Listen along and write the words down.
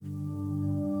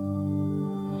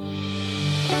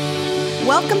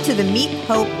Welcome to the Meet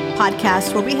Hope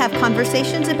podcast, where we have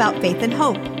conversations about faith and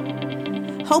hope.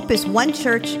 Hope is one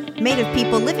church made of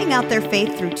people living out their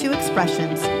faith through two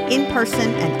expressions, in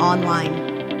person and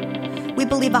online. We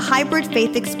believe a hybrid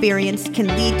faith experience can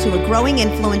lead to a growing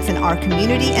influence in our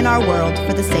community and our world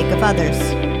for the sake of others.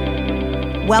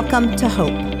 Welcome to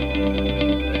Hope.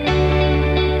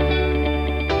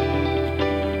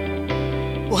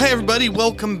 Well, hey, everybody.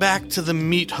 Welcome back to the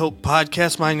Meet Hope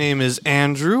podcast. My name is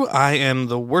Andrew. I am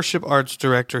the worship arts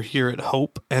director here at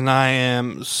Hope, and I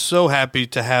am so happy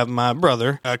to have my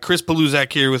brother, Kris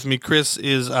Peluszak, here with me. Kris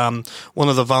is one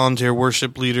of the volunteer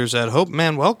worship leaders at Hope.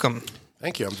 Man, welcome.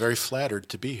 Thank you. I'm very flattered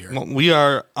to be here. Well, we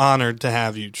are honored to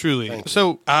have you, truly. Thank you.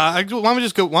 So, why don't we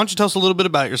just go? Why don't you tell us a little bit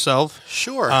about yourself?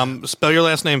 Sure. Spell your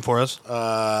last name for us.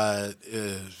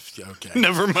 Okay.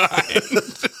 Never mind.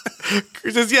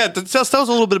 Kris says, yeah, tell us a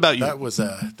little bit about you. That was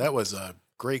a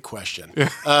great question.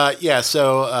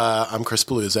 So I'm Kris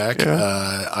Peluszak.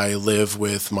 Yeah. I live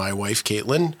with my wife,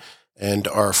 Caitlin, and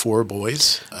our four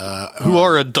boys. Who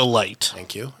are a delight.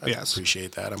 Thank you. I Yes.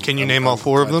 appreciate that. Can you name all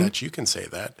four of them? That you can say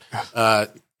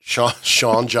that.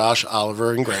 Sean, Josh,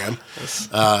 Oliver, and Graham.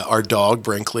 Our dog,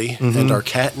 Brinkley, and our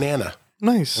cat, Nana.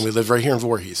 Nice. And we live right here in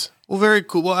Voorhees. Well, very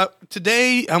cool. Well,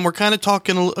 today we're kind of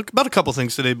talking about a couple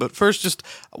things today, but first, just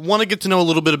want to get to know a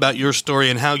little bit about your story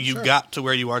and how you got to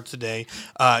where you are today.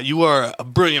 You are a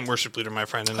brilliant worship leader, my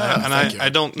friend, and I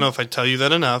don't know if I tell you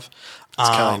that enough. It's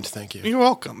kind. Thank you. You're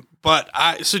welcome. But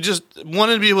just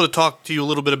wanted to be able to talk to you a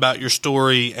little bit about your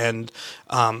story and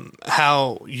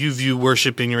how you view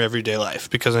worship in your everyday life,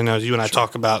 because I know you and I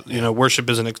talk about, worship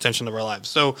is an extension of our lives.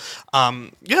 So,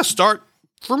 start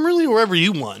from really wherever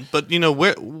you want, but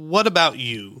what about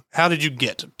you? How did you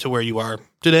get to where you are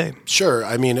today? Sure.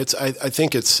 I mean, I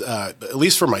think it's at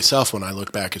least for myself, when I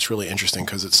look back, it's really interesting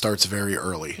because it starts very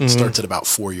early. It starts at about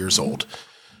 4 years old.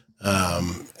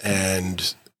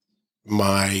 And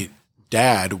my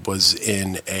dad was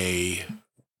in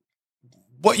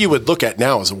what you would look at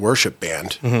now as a worship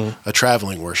band, a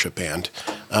traveling worship band.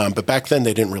 But back then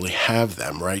they didn't really have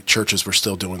them, right? Churches were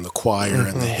still doing the choir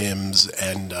and the hymns.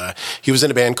 And he was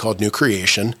in a band called New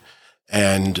Creation,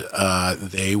 and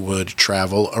they would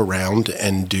travel around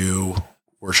and do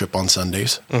worship on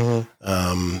Sundays.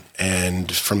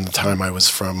 And from the time I was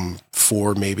from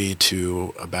 4 maybe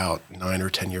to about 9 or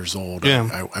 10 years old,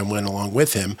 I went along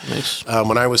with him. Nice.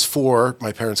 When I was 4,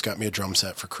 my parents got me a drum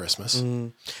set for Christmas.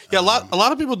 Yeah, a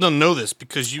lot of people don't know this,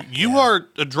 because you are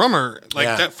a drummer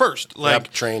that first.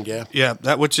 Trained, Yeah,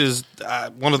 that which is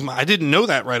one of my. I didn't know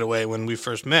that right away when we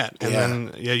first met, and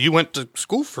then you went to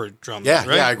school for drums. Yeah,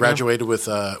 right? I graduated with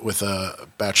a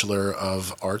Bachelor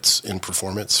of Arts in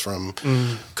Performance from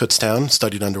Kutztown.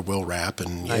 Studied under Will Rapp,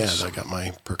 and I got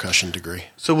my percussion degree.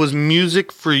 So was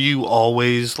music for you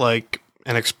always like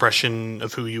an expression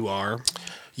of who you are?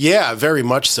 Yeah, very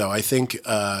much so. I think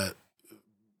the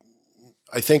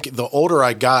older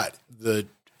I got,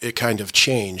 it kind of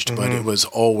changed, but it was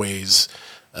always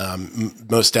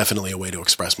most definitely a way to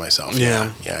express myself.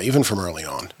 Yeah, even from early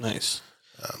on. Nice.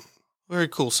 Very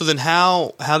cool. So then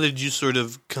how did you sort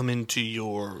of come into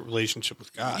your relationship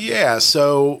with God? Yeah,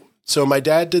 so my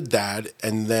dad did that,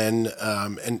 and then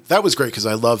and that was great because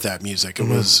I love that music. It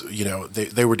was,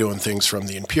 they were doing things from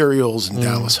the Imperials and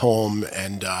Dallas Home,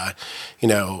 and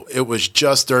it was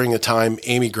just during the time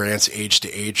Amy Grant's Age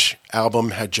to Age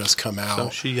album had just come out. So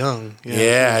she young.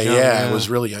 Yeah. It was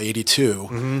really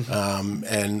 82.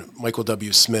 And Michael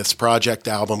W. Smith's Project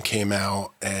album came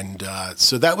out, and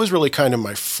so that was really kind of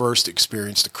my first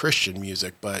experience to Christian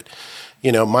music, but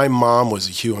my mom was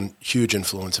a huge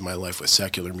influence in my life with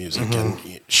secular music, and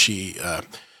she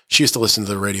used to listen to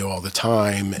the radio all the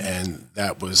time, and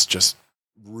that was just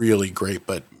really great.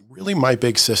 But really, my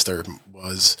big sister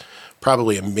was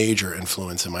probably a major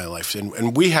influence in my life,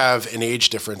 and we have an age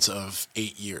difference of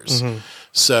 8 years,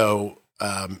 so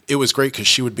it was great because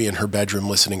she would be in her bedroom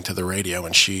listening to the radio,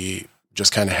 and she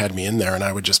just kind of had me in there, and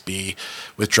I would just be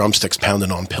with drumsticks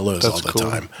pounding on pillows all the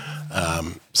time.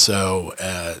 So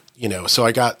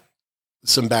I got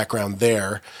some background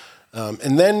there.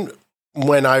 And then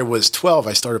when I was 12,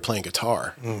 I started playing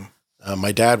guitar.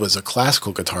 My dad was a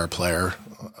classical guitar player,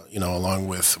 along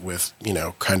with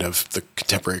kind of the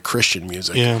contemporary Christian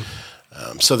music. Yeah.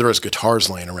 So there was guitars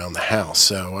laying around the house.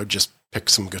 So I'd just pick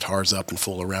some guitars up and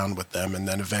fool around with them. And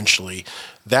then eventually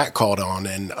that caught on,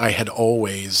 and I had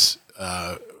always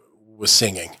was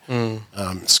singing,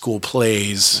 school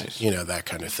plays, nice. That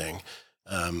kind of thing.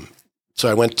 So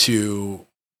I went to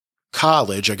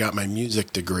college. I got my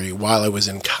music degree. While I was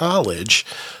in college,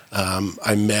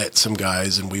 I met some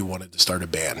guys and we wanted to start a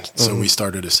band. So we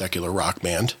started a secular rock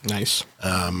band. Nice.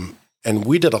 and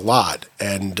we did a lot,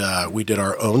 and we did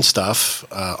our own stuff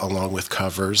along with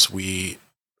covers. We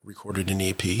recorded an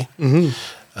EP,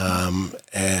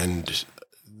 and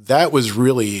that was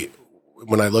really,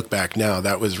 when I look back now,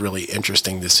 that was really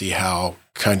interesting to see how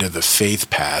kind of the faith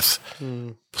path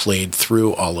played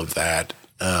through all of that.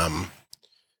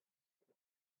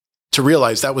 To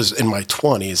realize that was in my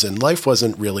 20s, and life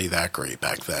wasn't really that great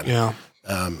back then. Yeah.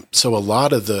 So a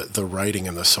lot of the writing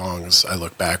and the songs I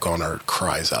look back on are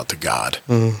cries out to God,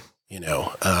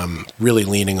 really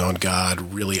leaning on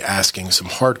God, really asking some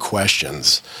hard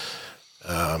questions.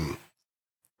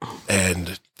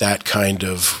 And that kind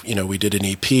of, we did an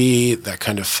EP that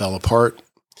kind of fell apart.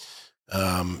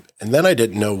 And then I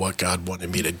didn't know what God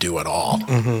wanted me to do at all.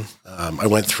 I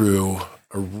went through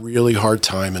a really hard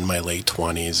time in my late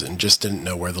 20s and just didn't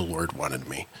know where the Lord wanted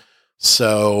me.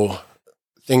 So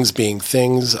things being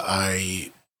things,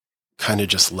 I kind of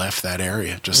just left that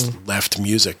area, just left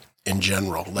music in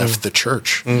general, left the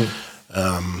church. There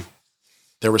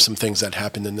were some things that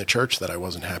happened in the church that I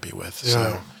wasn't happy with. Yeah.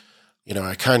 So,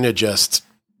 I kind of just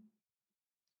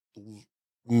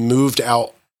moved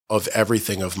out of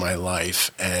everything of my life,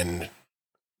 and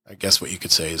I guess what you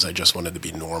could say is I just wanted to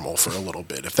be normal for a little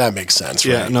bit, if that makes sense.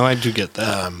 Yeah, right? No, I do get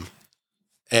that.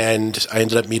 And I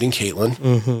ended up meeting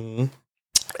Caitlin,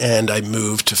 and I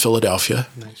moved to Philadelphia.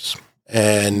 Nice.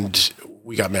 And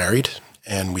we got married,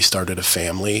 and we started a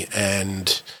family.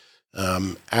 And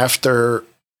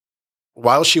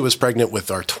while she was pregnant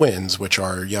with our twins, which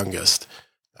are our youngest,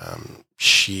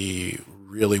 she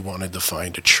really wanted to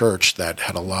find a church that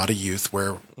had a lot of youth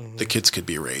where the kids could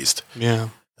be raised. Yeah.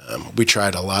 We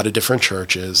tried a lot of different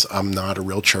churches. I'm not a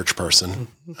real church person.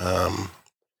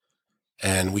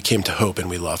 And we came to Hope, and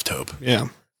we loved Hope. Yeah.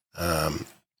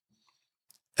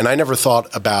 And I never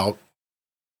thought about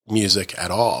music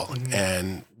at all.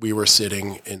 And we were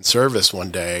sitting in service one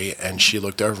day, and she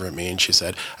looked over at me and she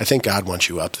said, "I think God wants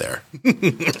you up there."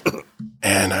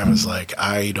 And I was like,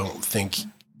 "I don't think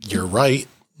you're right.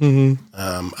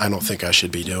 I don't think I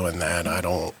should be doing that. I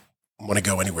don't want to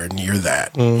go anywhere near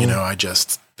that.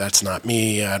 That's not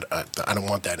me. I don't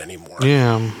want that anymore."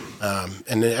 Yeah.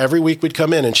 And then every week we'd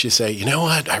come in and she'd say, "You know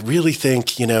what? I really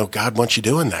think, God wants you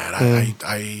doing that.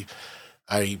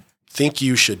 I think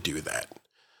you should do that."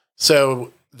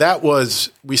 So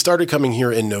we started coming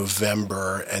here in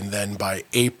November, and then by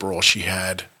April she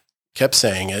kept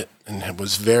saying it and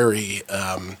was very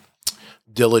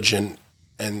diligent.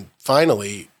 And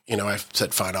finally, I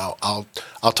said, "Fine,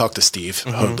 I'll talk to Steve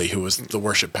Hoadley, who was the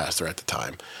worship pastor at the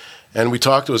time." And we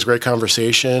talked. It was a great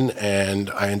conversation, and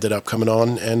I ended up coming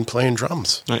on and playing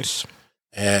drums. Nice.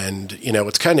 And,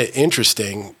 it's kind of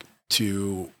interesting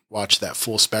to watch that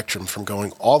full spectrum from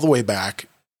going all the way back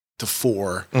to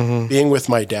 4, being with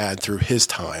my dad through his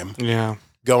time,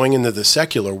 going into the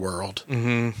secular world,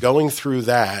 going through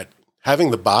that,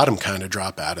 having the bottom kind of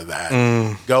drop out of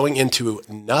that, going into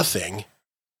nothing,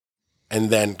 and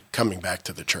then coming back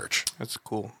to the church. That's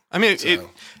cool. I mean,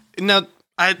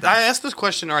 I ask this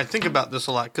question, or I think about this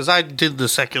a lot, because I did the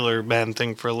secular band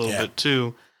thing for a little bit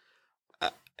too.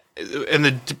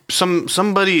 And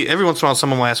somebody every once in a while,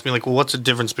 someone will ask me, like, "Well, what's the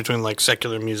difference between like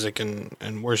secular music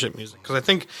and worship music?" Because I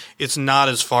think it's not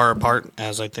as far apart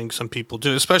as I think some people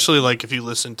do. Especially like if you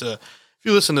listen to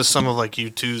some of like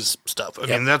U2's stuff. I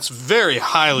mean, that's very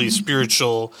highly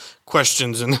spiritual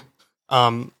questions, and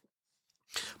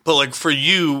but like for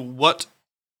you,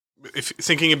 if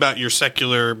thinking about your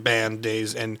secular band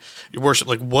days and your worship,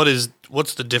 like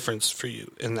what's the difference for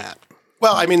you in that?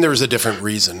 Well, I mean, there was a different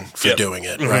reason for doing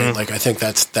it, right? Like, I think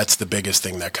that's the biggest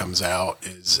thing that comes out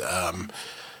is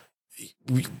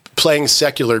playing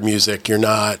secular music. You're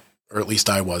not, or at least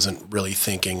I wasn't really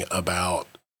thinking about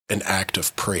an act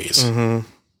of praise. It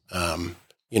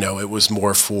was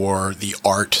more for the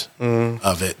art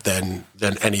of it than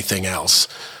anything else.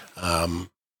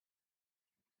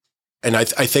 And I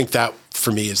think that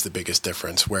for me is the biggest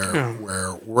difference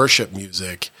where worship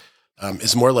music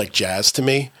is more like jazz to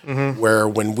me, where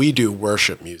when we do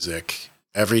worship music,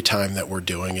 every time that we're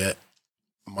doing it,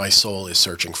 my soul is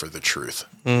searching for the truth.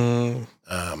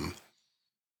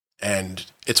 And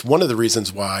it's one of the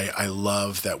reasons why I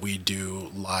love that we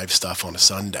do live stuff on a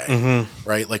Sunday,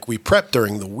 right? Like we prep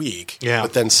during the week,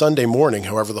 but then Sunday morning,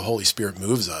 however the Holy Spirit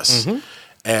moves us.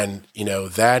 And,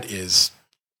 that is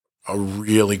a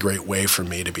really great way for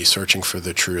me to be searching for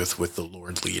the truth with the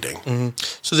Lord leading.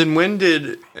 So then when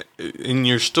did, in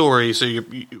your story, so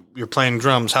you're playing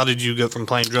drums, how did you go from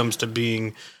playing drums to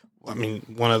being,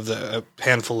 one of the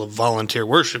handful of volunteer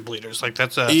worship leaders? Like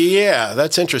that's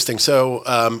that's interesting. So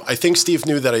I think Steve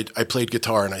knew that I played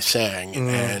guitar and I sang,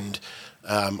 and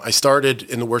I started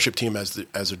in the worship team as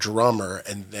a drummer,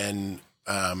 and then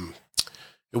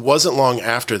it wasn't long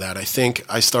after that. I think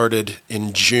I started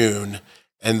in June,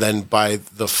 and then by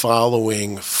the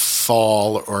following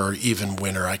fall or even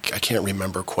winter, I can't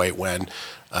remember quite when,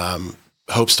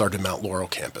 Hope started Mount Laurel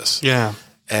campus. Yeah.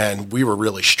 And we were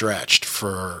really stretched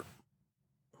for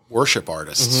worship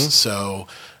artists. So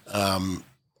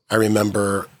I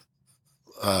remember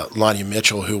Lonnie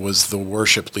Mitchell, who was the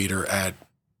worship leader at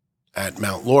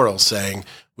Mount Laurel, saying,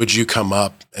 would you come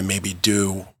up and maybe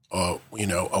do a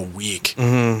week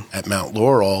at Mount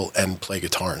Laurel and play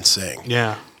guitar and sing?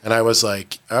 Yeah. And I was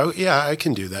like, oh yeah, I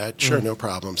can do that. Sure. No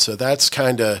problem. So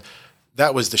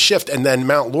that was the shift. And then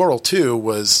Mount Laurel too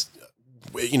was,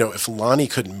 if Lonnie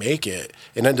couldn't make it,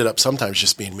 it ended up sometimes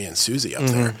just being me and Susie up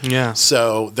there. Yeah.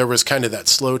 So there was kind of that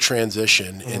slow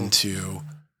transition into.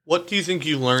 What do you think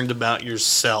you learned about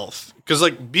yourself? Because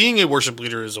being a worship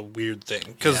leader is a weird thing.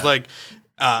 Because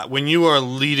when you are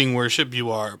leading worship, you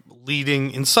are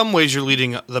leading. In some ways, you're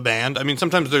leading the band. I mean,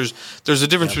 sometimes there's a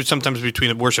difference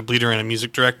between a worship leader and a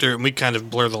music director, and we kind of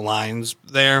blur the lines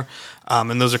there.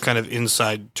 And those are kind of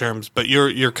inside terms. But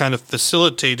you're kind of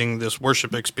facilitating this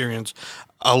worship experience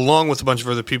along with a bunch of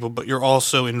other people. But you're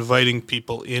also inviting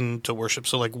people into worship.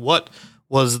 So, what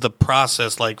was the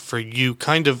process like for you?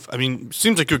 It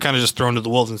seems like you were kind of just thrown to the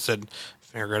wolves and said,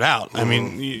 "Figure it out." I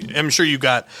mean, I'm sure you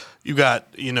got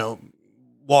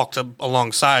walked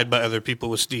alongside by other people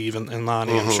with Steve and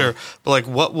Lonnie, I'm sure. But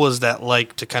what was that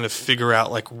like to kind of figure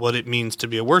out what it means to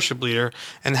be a worship leader,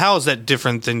 and how is that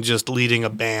different than just leading a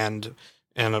band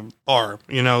in a bar?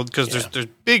 Because there's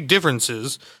big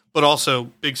differences, but also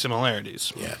big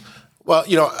similarities. Yeah. Well,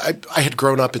 I had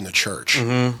grown up in the church,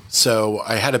 so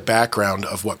I had a background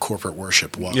of what corporate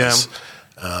worship was.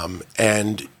 Yeah.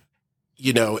 And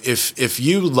if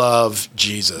you love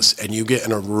Jesus and you get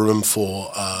in a room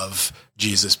full of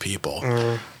Jesus people,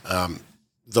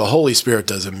 the Holy Spirit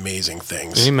does amazing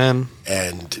things. Amen.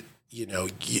 And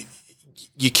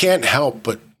you can't help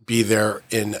but be there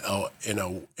in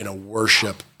a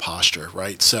worship posture,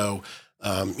 right? So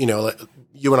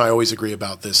you and I always agree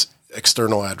about this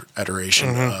external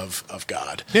adoration of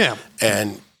God. Yeah.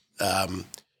 And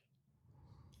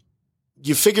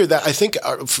you figure that, I think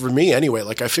for me anyway,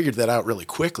 I figured that out really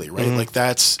quickly, right?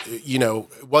 That's,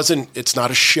 it's not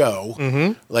a show.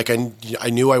 I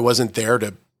knew I wasn't there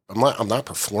I'm not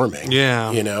performing.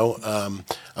 Yeah.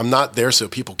 I'm not there so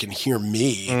people can hear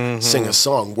me sing a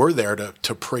song. We're there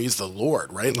to praise the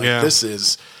Lord, right?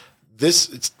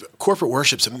 It's corporate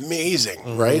worship's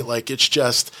amazing, right? It's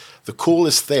just the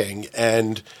coolest thing.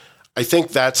 And I think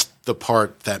that's the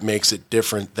part that makes it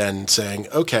different than saying,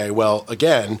 okay, well,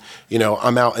 again,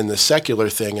 I'm out in the secular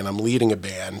thing and I'm leading a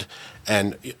band.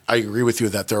 And I agree with you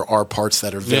that there are parts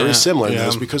that are very similar in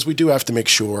those, because we do have to make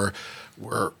sure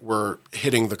we're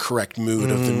hitting the correct mood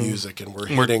of the music, and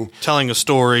we're telling a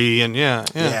story, and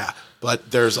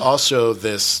But there's also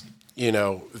this,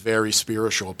 very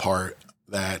spiritual part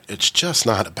that it's just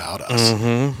not about us.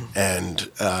 And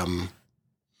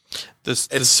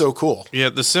it's so cool. Yeah,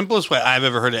 the simplest way I've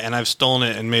ever heard it, and I've stolen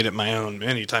it and made it my own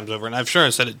many times over, and I'm sure I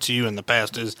said it to you in the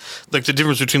past, is the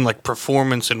difference between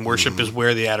performance and worship is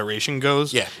where the adoration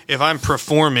goes. Yeah. If I'm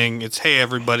performing, it's, hey,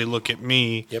 everybody look at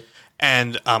me. Yep.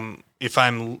 And if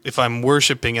I'm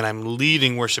worshiping and I'm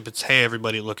leading worship, it's, hey,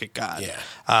 everybody look at God. Yeah.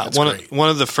 That's great. One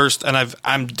of the first, and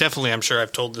I'm sure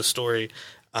I've told this story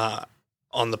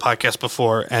on the podcast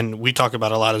before, and we talk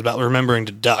about a lot, is about remembering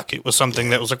to duck. It was something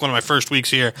that was one of my first weeks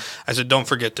here. I said, don't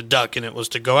forget to duck. And it was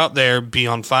to go out there, be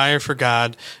on fire for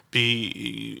God, be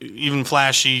even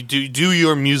flashy, do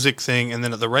your music thing, and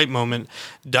then at the right moment,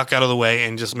 duck out of the way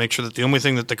and just make sure that the only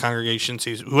thing that the congregation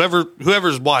sees,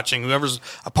 whoever's watching, whoever's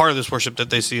a part of this worship, that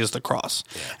they see is the cross.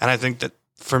 Yeah. And I think that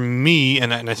for me,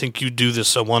 and I think you do this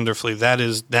so wonderfully, that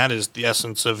is the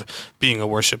essence of being a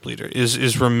worship leader,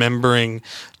 is remembering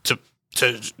to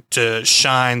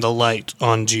shine the light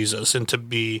on Jesus and to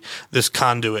be this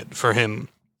conduit for him.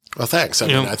 Well, thanks.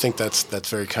 I think that's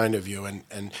very kind of you.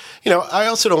 And I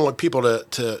also don't want people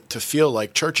to feel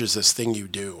like church is this thing you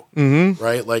do,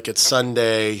 right? It's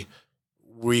Sunday,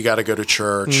 we got to go to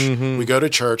church. We go to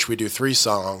church, we do 3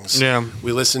 songs. Yeah.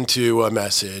 We listen to a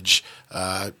message.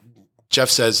 Jeff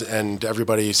says, and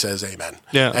everybody says amen.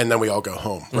 Yeah. And then we all go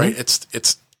home, right?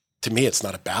 It's to me, it's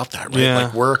not about that, right?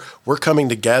 Yeah. We're coming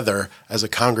together as a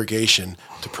congregation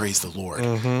to praise the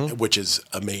Lord, which is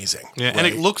amazing. Yeah, right? And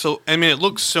it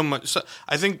looks so much. So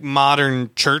I think modern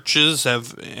churches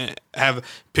have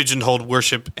pigeonholed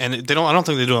worship, and I don't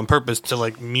think they do it on purpose,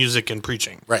 to music and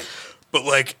preaching, right?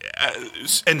 But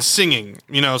and singing.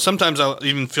 Sometimes I'll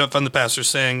even find the pastor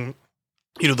saying,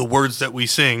 the words that we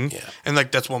sing, and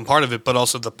like that's one part of it, but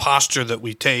also the posture that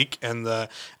we take and the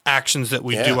actions that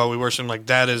we do while we worship, like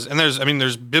that is, and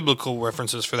there's biblical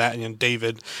references for that.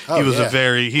 David, he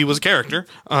was a character,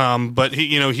 but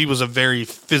he was a very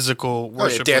physical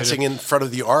worship dancing leader in front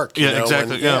of the ark.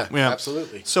 Exactly.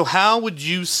 Absolutely. So how would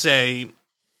you say?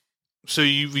 So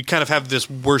we kind of have this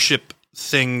worship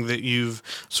thing that you've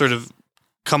sort of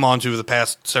come on to the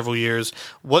past several years.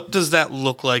 What does that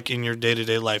look like in your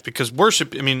day-to-day life? Because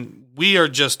worship,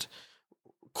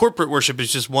 corporate worship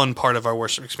is just one part of our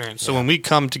worship experience. So when we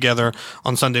come together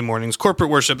on Sunday mornings,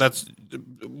 corporate worship, that's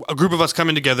a group of us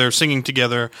coming together, singing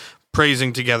together,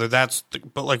 praising together.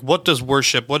 But like, what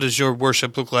does your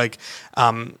worship look like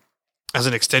as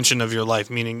an extension of your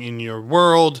life, meaning in your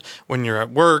world, when you're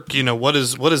at work? What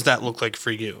does that look like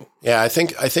for you? Yeah, I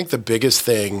think the biggest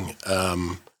thing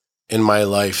in my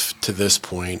life to this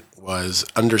point was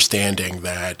understanding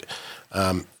that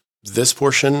this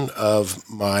portion of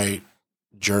my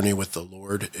journey with the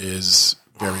Lord is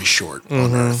very short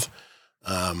on earth.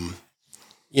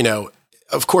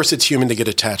 Of course, it's human to get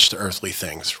attached to earthly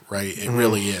things, right? It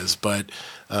really is. But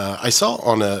I saw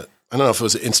on I don't know if it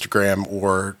was Instagram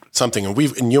or something,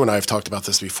 and you and I have talked about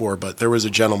this before, but there was a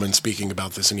gentleman speaking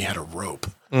about this, and he had a rope.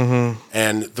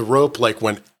 And the rope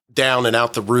went down and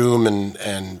out the room,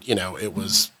 and it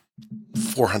was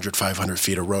 400, 500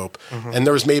 feet of rope. And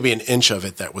there was maybe an inch of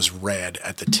it that was red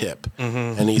at the tip.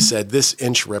 And he said, this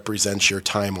inch represents your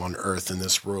time on earth, and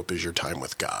this rope is your time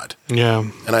with God. Yeah.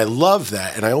 And I love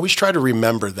that. And I always try to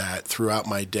remember that throughout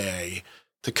my day,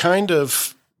 to kind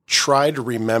of try to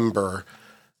remember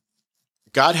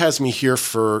God has me here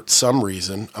for some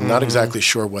reason. I'm not exactly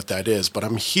sure what that is, but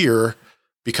I'm here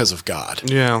because of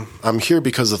God. Yeah. I'm here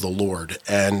because of the Lord.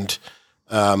 And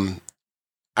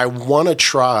I want to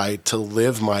try to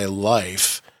live my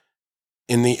life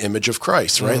in the image of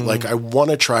Christ, right? Like I want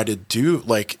to try to do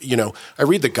I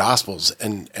read the Gospels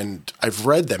and I've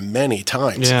read them many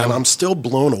times and I'm still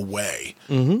blown away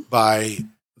by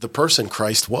the person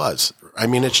Christ was.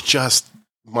 It's just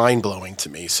mind blowing to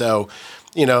me. So,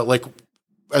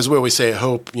 as we always say,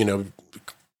 hope,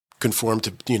 conform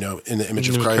to, in the image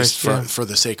of Christ for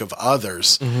the sake of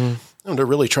others. To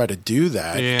really try to do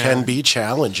that can be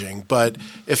challenging. But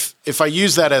if I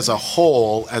use that as a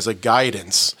whole, as a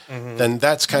guidance, then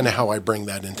that's kind of how I bring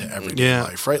that into everyday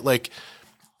life, right? Like,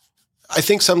 I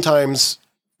think sometimes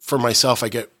for myself, I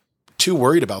get too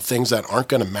worried about things that aren't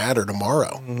going to matter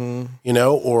tomorrow,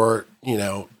 or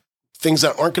things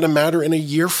that aren't going to matter in a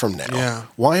year from now. Yeah.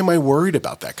 Why am I worried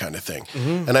about that kind of thing?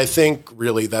 And I think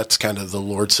really that's kind of the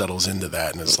Lord settles into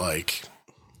that and is like,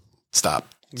 stop.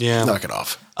 Yeah. Knock it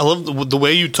off. I love the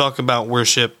way you talk about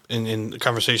worship in the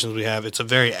conversations we have. It's a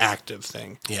very active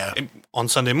thing. Yeah. On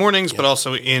Sunday mornings, but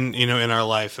also in our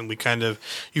life. And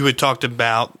you had talked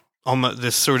about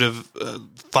this sort of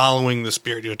following the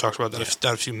Spirit. You had talked about that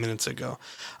a few minutes ago.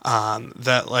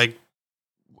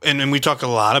 And we talk a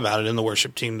lot about it in the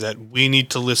worship team, that we need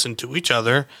to listen to each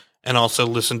other and also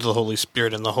listen to the Holy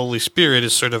Spirit. And the Holy Spirit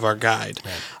is sort of our guide.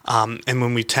 Right. And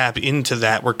when we tap into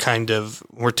that, we're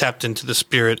tapped into the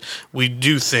Spirit. We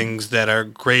do things that are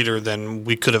greater than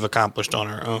we could have accomplished on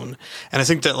our own. And I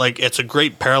think that it's a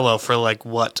great parallel for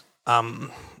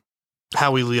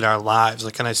how we lead our lives.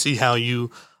 And I see how you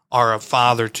are a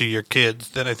father to your kids,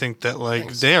 that I think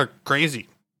that they are crazy.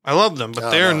 I love them,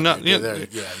 but they're not.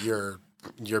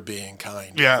 You're being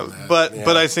kind. Yeah, but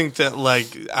I think that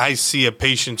I see a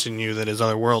patience in you that is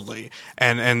otherworldly,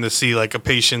 and to see a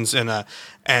patience that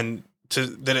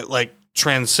it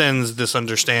transcends this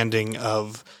understanding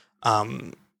of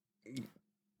like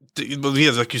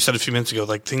you said a few minutes ago,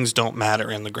 things don't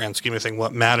matter in the grand scheme of things.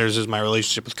 What matters is my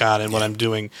relationship with God and what I'm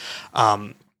doing.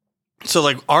 So,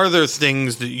 are there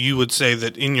things that you would say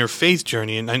that in your faith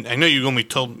journey, and I know you only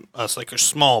told us a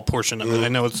small portion of it. I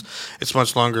know it's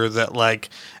much longer, that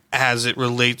as it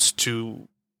relates to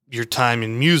your time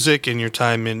in music and your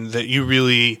time in that you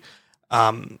really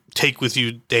take with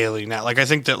you daily now. I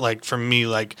think that for me,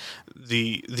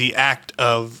 the act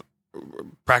of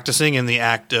practicing and the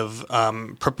act of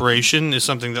preparation is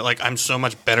something that I'm so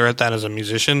much better at that as a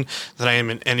musician than I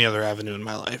am in any other avenue in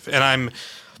my life. And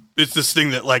it's this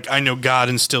thing that I know God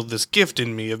instilled this gift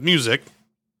in me of music,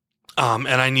 and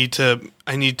I need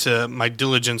to my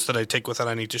diligence that I take with it,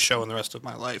 I need to show in the rest of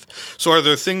my life. So are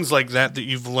there things like that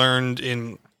you've learned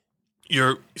in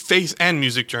your faith and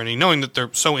music journey, knowing that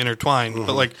they're so intertwined,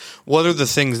 but what are the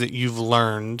things that you've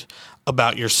learned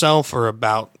about yourself or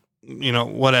about,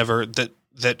 whatever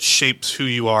that shapes who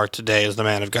you are today as the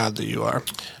man of God that you are?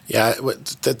 Yeah,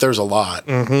 there's a lot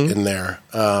in there.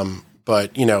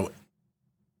 But,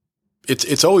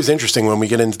 it's always interesting when we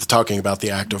get into talking about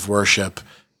the act of worship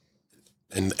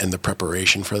and the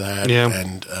preparation for that. Yeah.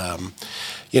 And,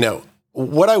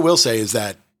 what I will say is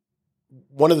that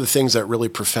one of the things that really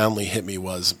profoundly hit me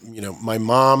was, my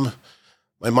mom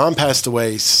passed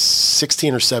away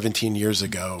 16 or 17 years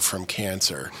ago from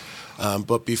cancer.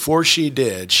 But before she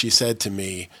did, she said to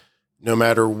me, no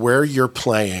matter where you're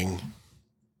playing,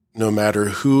 no matter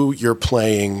who you're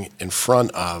playing in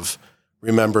front of,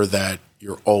 remember that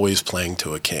you're always playing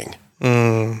to a king.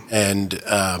 And,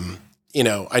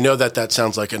 I know that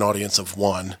sounds like an audience of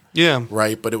one. Yeah.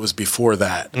 Right. But it was before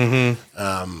that,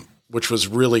 which was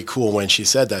really cool when she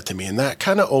said that to me. And that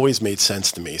kind of always made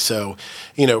sense to me. So,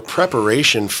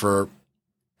 preparation for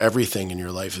everything in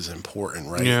your life is important,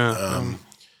 right? Yeah.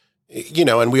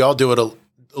 And we all do it a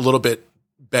little bit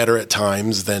better at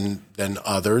times than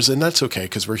others. And that's okay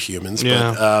because we're humans.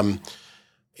 Yeah. But,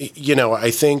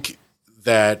 I think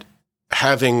that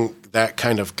having that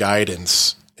kind of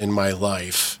guidance in my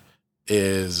life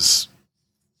is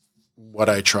what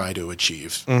I try to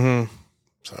achieve.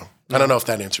 So I don't know if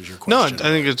that answers your question. No, I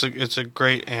think it's a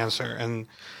great answer. And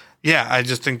yeah, I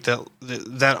just think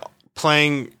that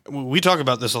playing, we talk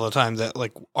about this all the time, that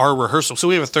like our rehearsal. So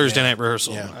we have a Thursday night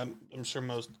rehearsal. Yeah. I'm sure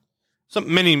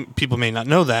many people may not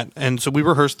know that. And so we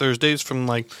rehearse Thursdays from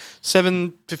like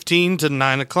 7:15 to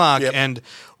 9:00. Yep. And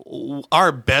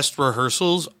our best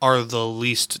rehearsals are the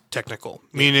least technical,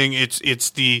 meaning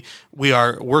we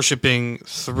are worshiping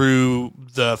through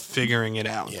the figuring it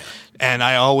out. Yeah. And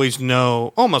I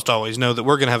almost always know that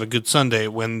we're going to have a good Sunday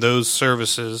when those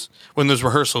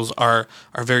rehearsals are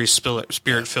very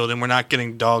spirit filled, and we're not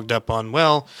getting dogged up on,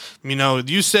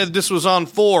 you said this was on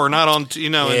 4, not on,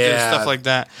 and stuff like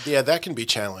that. Yeah, that can be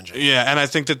challenging. Yeah, and I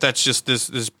think that's just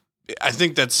this. I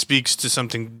think that speaks to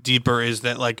something deeper, is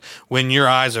that like when your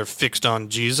eyes are fixed on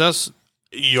Jesus,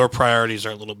 your priorities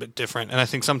are a little bit different. And I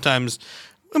think sometimes,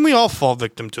 and we all fall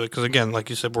victim to it, because again, like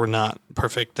you said, we're not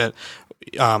perfect, that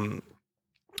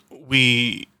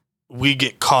we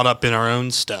get caught up in our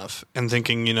own stuff and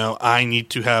thinking, I need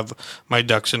to have my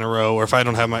ducks in a row, or if I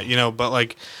don't have my, but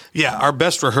like, yeah, our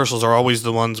best rehearsals are always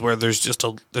the ones where there's just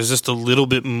a little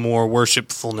bit more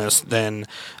worshipfulness than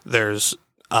there's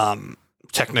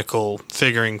technical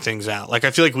figuring things out. Like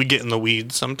I feel like we get in the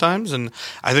weeds sometimes, and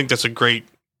I think that's a great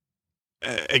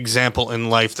example in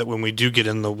life, that when we do get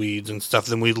in the weeds and stuff,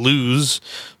 then we lose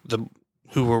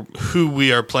who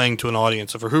we are playing to an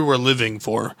audience of, or who we're living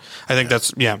for. I think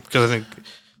that's, because I think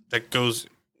that goes,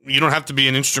 you don't have to be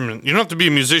an instrument, you don't have to be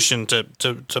a musician to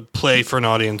play for an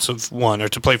audience of one, or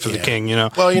to play for the king,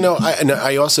 Well,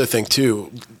 I also think too,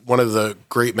 one of the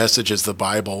great messages the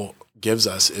Bible gives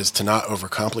us is to not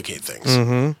overcomplicate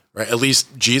things, right? At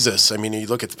least Jesus, you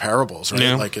look at the parables,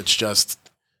 right? Like it's just,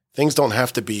 things don't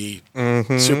have to be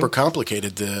super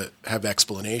complicated to have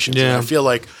explanations. Yeah. And I feel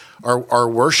like our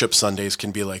worship Sundays can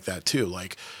be like that too.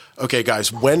 Like, okay,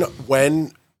 guys,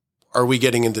 when are we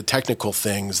getting into technical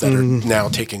things that are now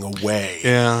taking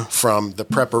away from the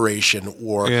preparation?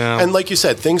 And like you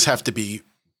said, things have to be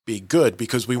good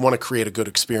because we want to create a good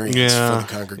experience for the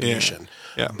congregation.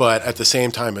 Yeah. But at the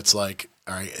same time, it's like,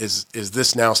 all right, is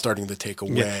this now starting to take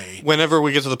away? Yeah. Whenever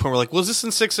we get to the point where like, was this in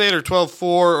 6/8 or 12/4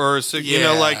 or 6,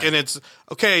 and it's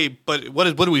okay, but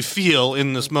what do we feel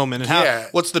in this moment, and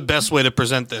what's the best way to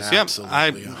present this?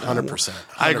 Absolutely, 100%.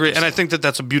 I agree, and I think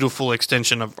that's a beautiful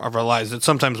extension of our lives. That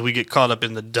sometimes we get caught up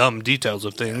in the dumb details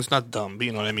of things, not dumb, but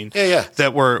you know what I mean? Yeah.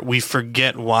 That we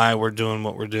forget why we're doing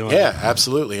what we're doing. Yeah,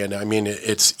 absolutely, and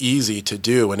it's easy to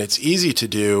do, and it's easy to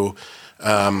do.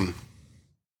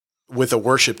 With a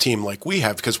worship team like we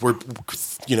have, because we're,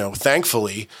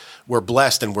 thankfully we're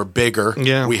blessed and we're bigger.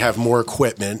 Yeah. We have more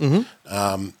equipment.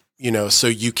 So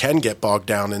you can get bogged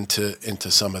down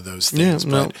into some of those things.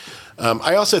 But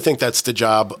I also think that's the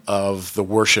job of the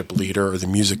worship leader or the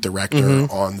music director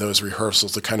on those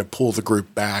rehearsals, to kind of pull the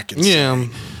group back and say,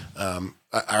 all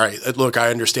right, look,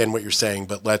 I understand what you're saying,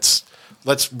 but let's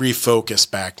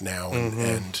refocus back now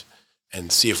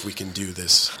and see if we can do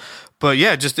this. But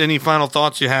yeah, just any final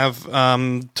thoughts you have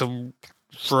for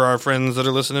our friends that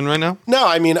are listening right now? No,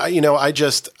 I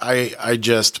just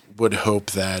would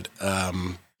hope that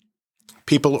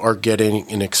people are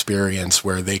getting an experience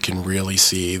where they can really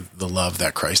see the love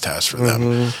that Christ has for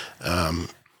them.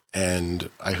 And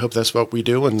I hope that's what we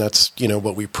do, and that's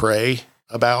what we pray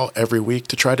about every week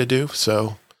to try to do.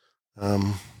 So,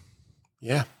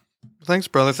 yeah. Thanks,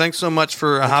 brother. Thanks so much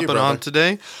for hopping on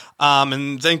today.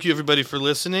 And thank you, everybody, for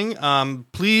listening.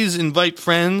 Please invite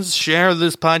friends. Share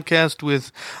this podcast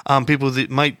with people that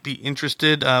might be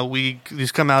interested.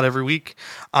 These come out every week.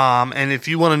 And if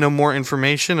you want to know more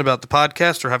information about the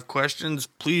podcast or have questions,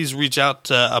 please reach out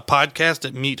to a podcast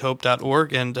at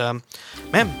meethope.org. And,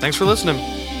 man, thanks for listening.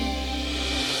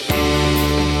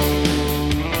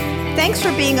 Thanks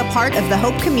for being a part of the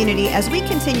Hope community as we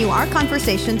continue our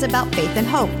conversations about faith and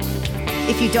hope.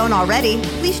 If you don't already,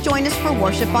 please join us for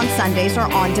worship on Sundays or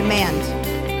on demand.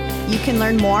 You can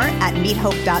learn more at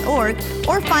meethope.org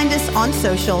or find us on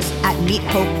socials at Meet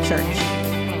Hope Church.